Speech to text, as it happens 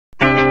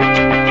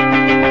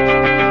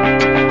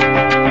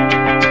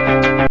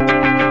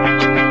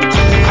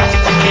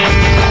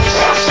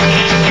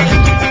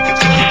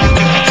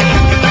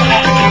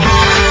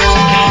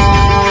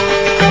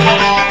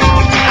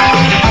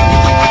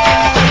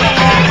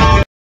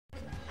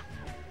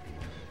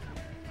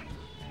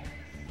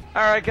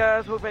Alright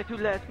guys, welcome back to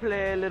Let's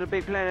Play Little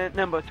Big Planet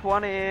number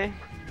 20.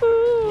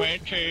 Woo!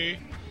 20.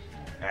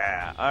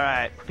 Yeah,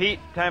 alright. Pete,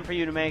 time for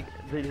you to make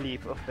the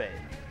leap of faith.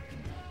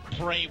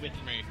 Pray with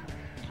me.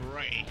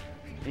 Pray.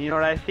 And you know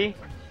what I see?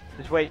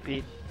 Just wait,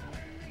 Pete.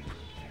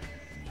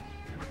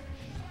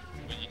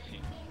 What do you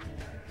see?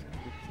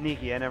 It's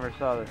sneaky, I never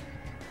saw this.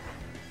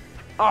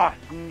 Oh,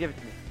 he didn't give it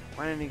to me.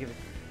 Why didn't he give it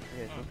to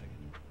me? Okay,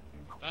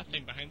 Oh, that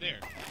thing behind there.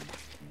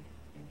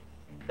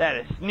 that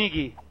is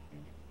sneaky.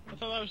 I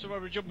thought that was the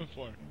one we're jumping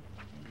for.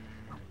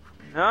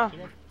 No?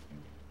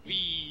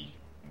 Wee.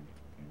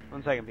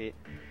 1 second, Pete.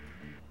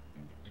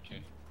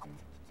 Okay.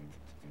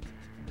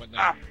 What now?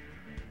 Ah!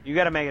 You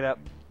gotta make it up.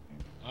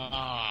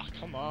 Ah,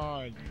 come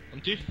on.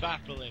 I'm too fat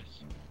for this.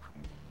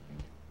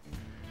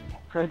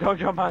 Don't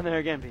jump on there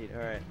again, Pete.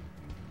 Alright.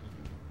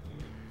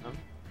 Don't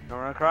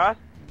run across.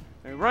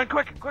 Run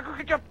quick! Quick,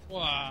 quick, jump!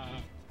 Wow.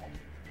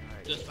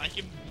 Alright. Just like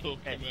in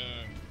Pokemon.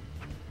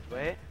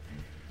 Wait.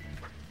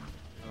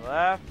 To the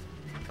left.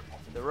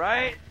 To the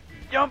right.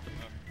 Jump!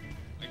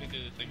 I can do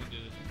this, I can do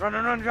this. Run,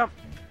 run, run, jump!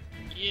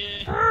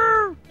 Yeah.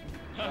 Arr!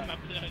 I'm a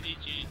bloody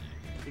genius.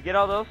 To get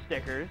all those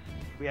stickers,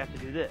 we have to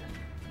do this.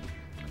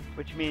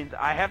 Which means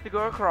I have to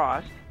go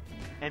across,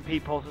 and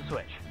Pete pulls the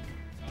switch.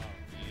 Oh,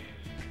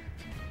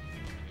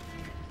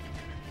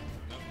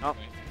 yeah. Oh.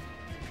 Okay.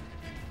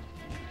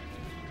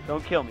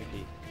 Don't kill me,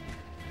 Pete.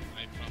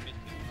 I promise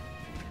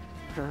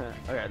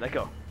it. Okay, let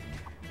go.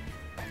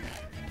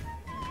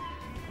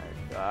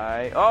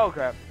 Oh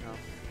crap! No.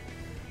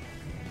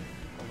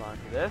 Hold on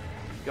to this.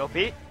 Go,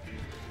 Pete.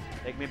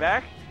 Take me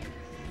back.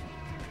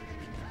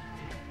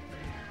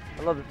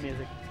 I love this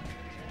music.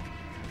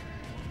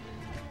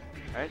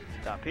 Alright,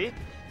 stop, Pete.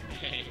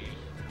 Hey.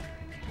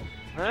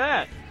 Look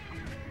at that.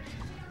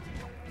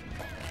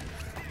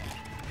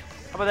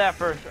 How about that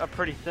for a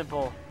pretty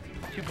simple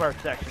two-part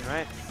section,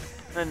 right?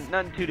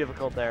 Nothing too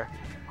difficult there.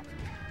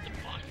 The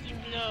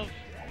boxing glove.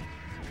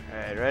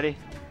 Alright, ready?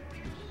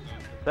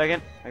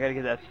 Second, I gotta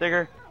get that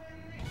sticker.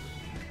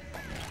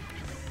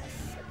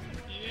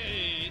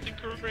 Yay, it's a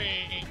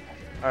crane.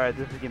 Alright,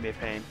 this is gonna be a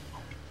pain.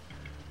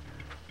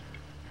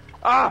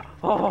 Ah!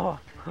 Oh!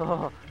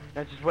 Oh!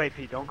 Now just wait,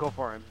 Pete. Don't go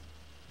for him.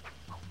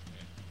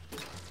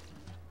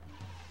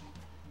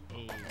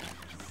 Oh.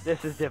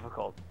 This is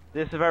difficult.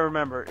 This, if I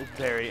remember, is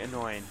very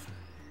annoying.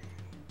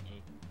 Oh.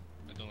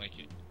 I don't like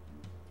it.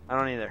 I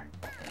don't either.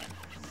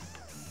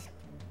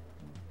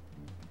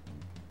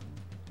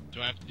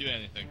 Do I have to do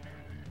anything?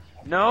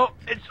 No,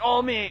 it's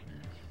all me.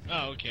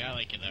 Oh, okay, I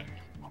like it there.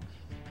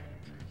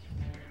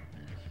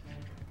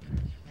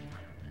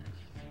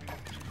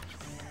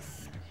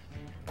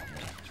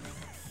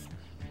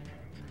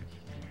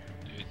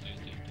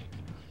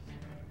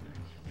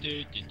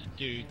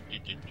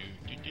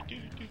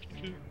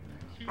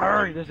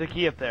 Arrgh, there's a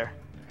key up there.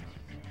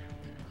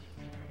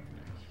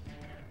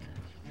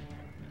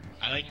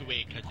 I like the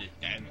way it cuts it's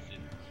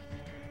dancing.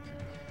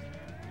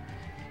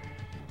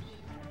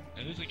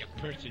 It looks like a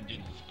person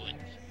doing the splits.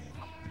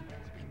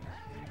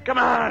 Come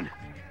on!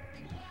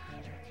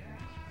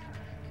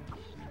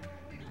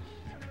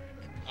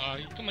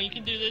 Come on, you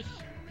can do this.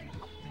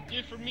 Do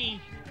it for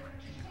me.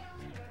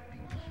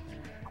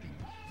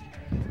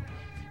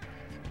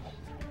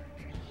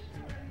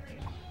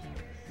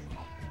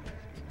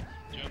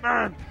 Jump. Come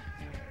on!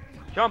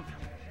 Jump!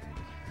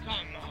 Come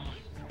on.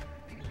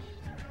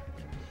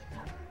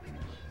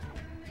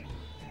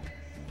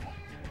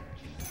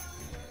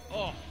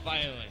 Oh,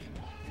 finally.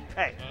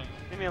 Hey,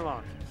 leave me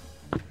alone.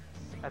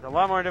 That's a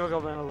lot more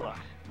difficult than it looks.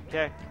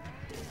 Okay?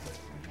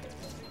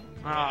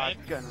 Ah,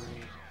 it's gonna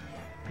be.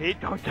 Pete,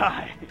 don't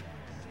die.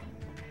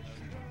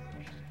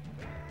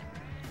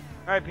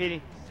 Alright,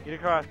 Petey. Get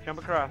across. Jump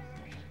across.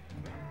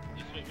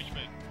 This way, which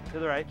way? To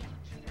the right.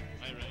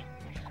 My right.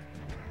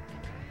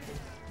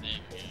 There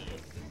we go.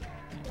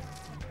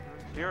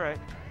 To your right.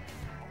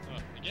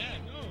 Oh, yeah,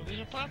 no, there's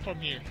a platform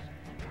here.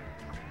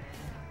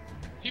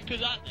 Who put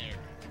that there?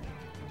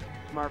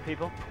 Smart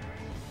people.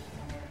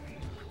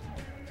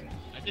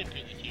 I did put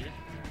it here.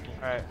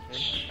 Alright.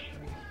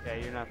 Yeah,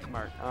 you're not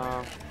smart.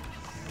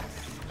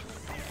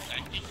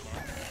 Actually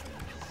smart.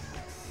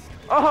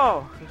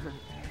 Oh!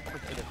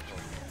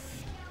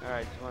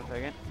 Alright, just 1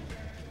 second.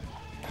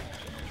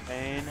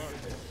 Pain.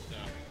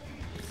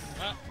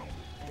 Ah.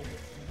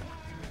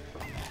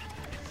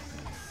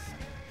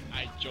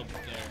 I jumped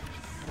there.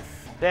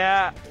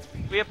 Yeah,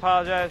 we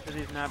apologize for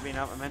these not being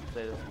up. I meant to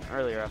say this in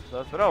earlier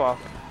episodes, but oh well.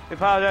 We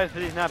apologize for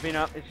these not being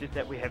up. It's just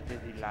that we have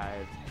busy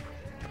lives.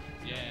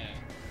 Yeah.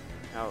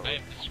 Oh. I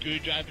have the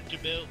screwdriver to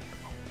build,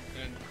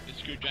 and the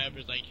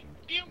screwdriver's like,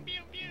 pew,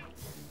 pew, pew.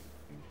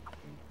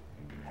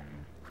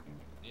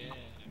 Yeah.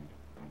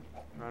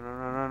 Run, run,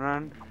 run, run,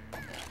 run.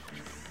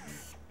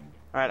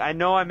 Alright, I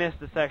know I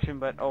missed a section,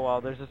 but oh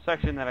well. There's a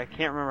section that I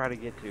can't remember how to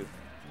get to. You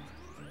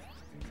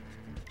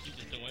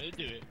just don't want to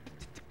do it.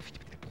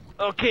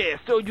 Okay,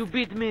 so you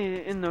beat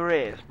me in the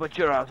race, but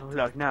you're out of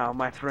luck now,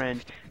 my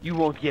friend. You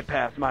won't get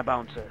past my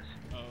bouncers.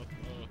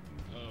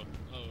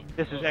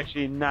 This is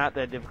actually not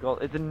that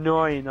difficult. It's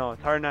annoying though.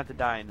 It's hard not to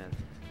die in this.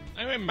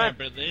 I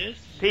remember this.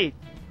 Pete,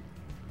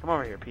 Come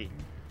over here, Pete.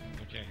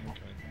 Okay, I'm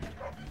coming.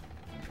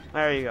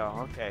 There you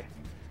go. Okay.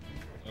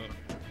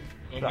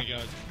 Oh my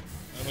god.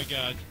 Oh my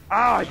god. Oh,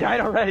 I died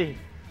already.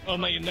 Oh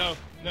my god, no.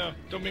 No.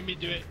 Don't make me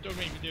do it. Don't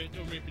make me do it.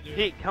 Don't make me do it.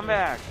 Pete, come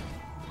back.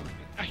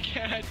 I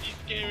can't. He's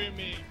scaring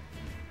me.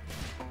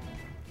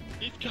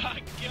 He's got a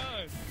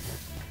gun.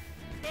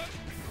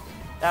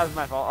 That was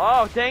my fault.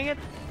 Oh, dang it.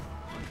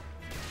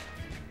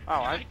 Oh,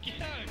 I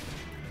can't.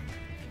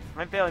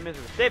 I'm failing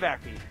miserably. Stay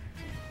back, Pete.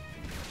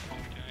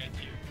 Can't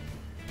you?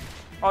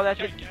 Oh, that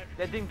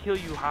didn't kill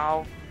you.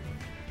 How?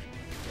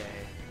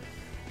 Okay.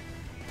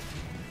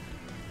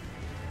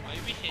 Why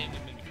are we hitting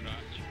him in the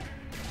crotch?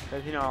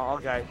 Because, you know, all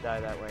guys die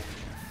that way.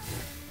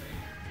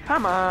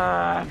 Come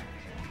on! If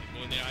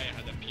only I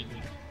had a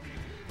penis.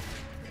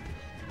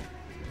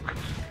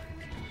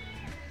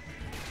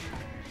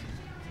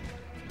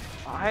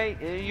 Why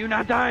are you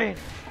not dying?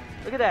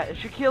 Look at that. It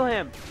should kill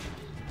him.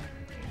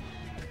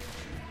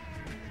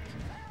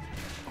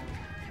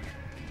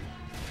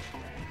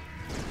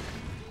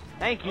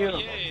 Thank you. Oh,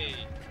 yay.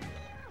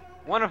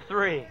 1 of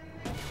 3.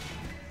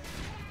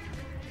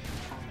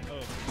 Oh,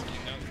 okay,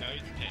 now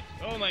he's dead.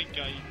 Oh my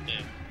god, he's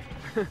dead.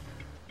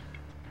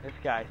 This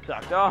guy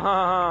sucks.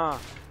 Oh!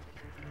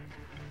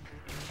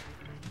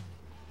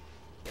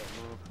 Okay,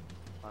 move.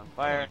 On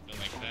fire. Something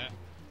like that.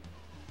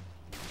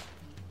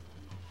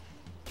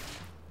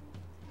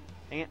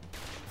 Dang it.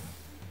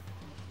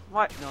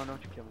 What? No,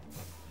 don't you kill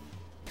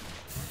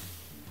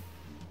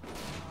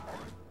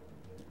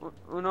me.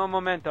 Uno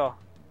momento.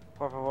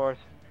 Por favor.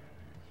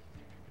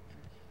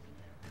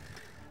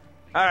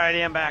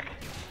 Alrighty, I'm back.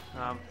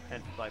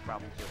 Had slight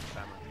problems with the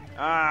camera.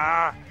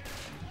 Ah!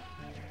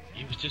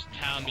 He was just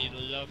telling me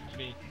he loved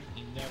me.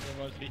 He never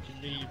wants me to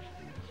leave.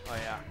 Oh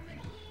yeah.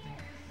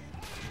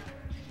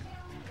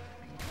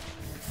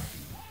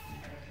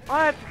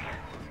 What?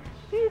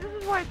 See, this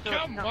is why it's so...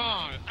 Come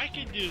on, I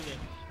can do this.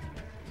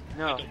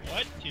 No, I don't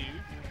want to.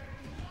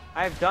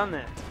 I've done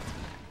this.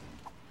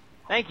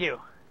 Thank you.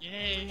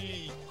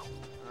 Yay.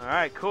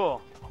 Alright,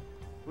 cool.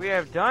 We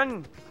have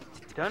done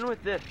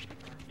with this.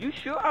 You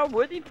sure are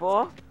worthy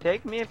for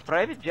take me a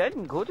private jet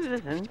and go to the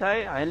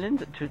Sensei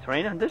Island to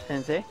train under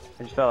Sensei.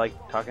 I just felt like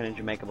talking in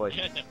Jamaica voice. He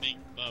has a big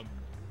bum.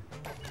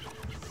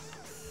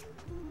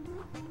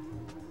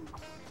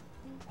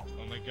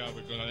 Oh my god,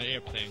 we're going on an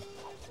airplane.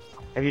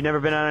 Have you never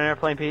been on an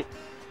airplane, Pete?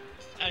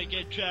 I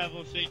get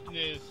travel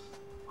sickness.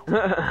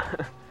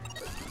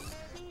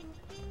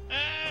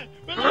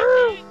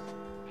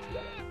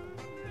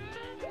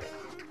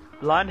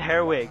 Blonde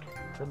hair wig.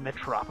 The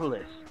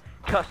Metropolis.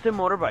 Custom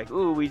motorbike.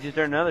 Ooh, we just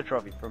earned another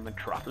trophy for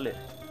Metropolis.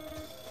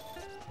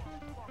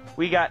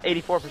 We got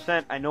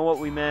 84%. I know what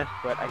we missed,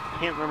 but I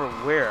can't remember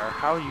where.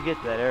 How did you get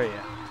to that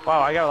area? Wow,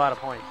 I got a lot of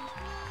points.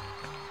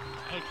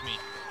 Hug me.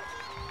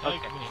 Hug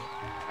Okay. me.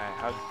 Alright,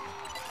 hug.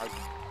 Hug.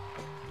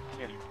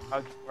 Here,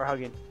 hug. We're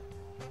hugging.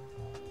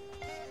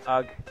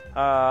 Hug.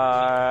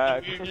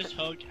 The weirdest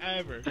hug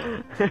ever.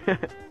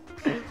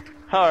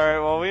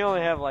 Alright, well, we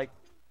only have like...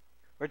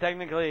 We're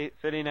technically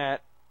sitting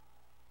at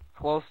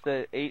close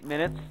to 8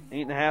 minutes,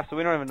 8.5, so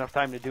we don't have enough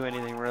time to do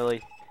anything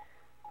really.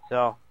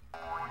 So,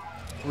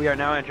 we are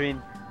now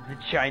entering the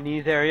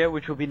Chinese area,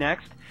 which will be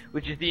next,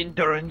 which is the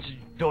Endurance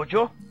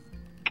Dojo.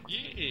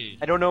 Yay.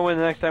 I don't know when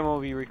the next time we'll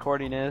be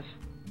recording is.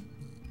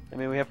 I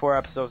mean, we have 4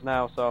 episodes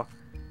now, so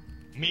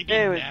Maybe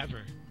Anyway.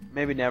 never.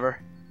 maybe never.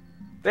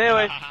 But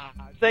anyway,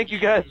 thank you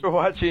guys for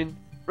watching.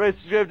 Rate,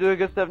 subscribe, do the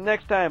good stuff.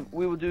 Next time,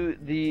 we will do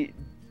the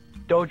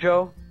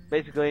dojo,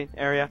 basically,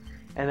 area,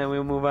 and then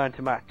we'll move on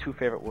to my 2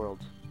 favorite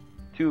worlds.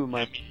 2 of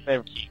my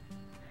favorite.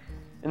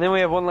 And then we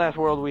have one last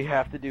world we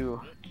have to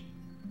do.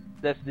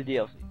 That's the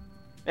DLC.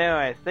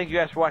 Anyways, thank you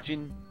guys for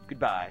watching.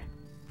 Goodbye.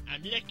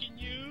 I'm licking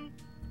you.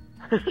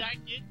 You like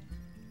it?